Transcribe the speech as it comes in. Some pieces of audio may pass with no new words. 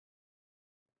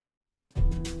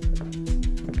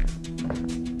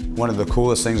One of the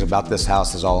coolest things about this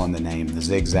house is all in the name, the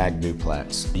ZiGZag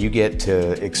Duplex. You get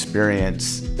to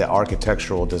experience the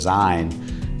architectural design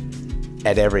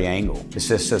at every angle. It's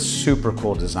just a super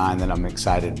cool design that I'm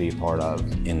excited to be a part of.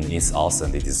 In East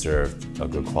Austin, they deserve a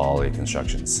good quality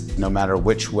constructions. No matter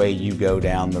which way you go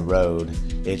down the road,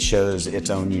 it shows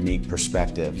its own unique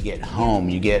perspective. You get home,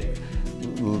 you get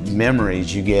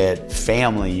memories, you get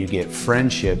family, you get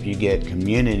friendship, you get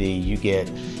community, you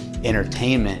get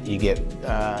entertainment, you get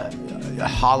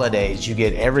holidays, you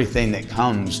get everything that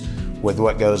comes with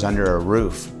what goes under a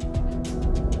roof.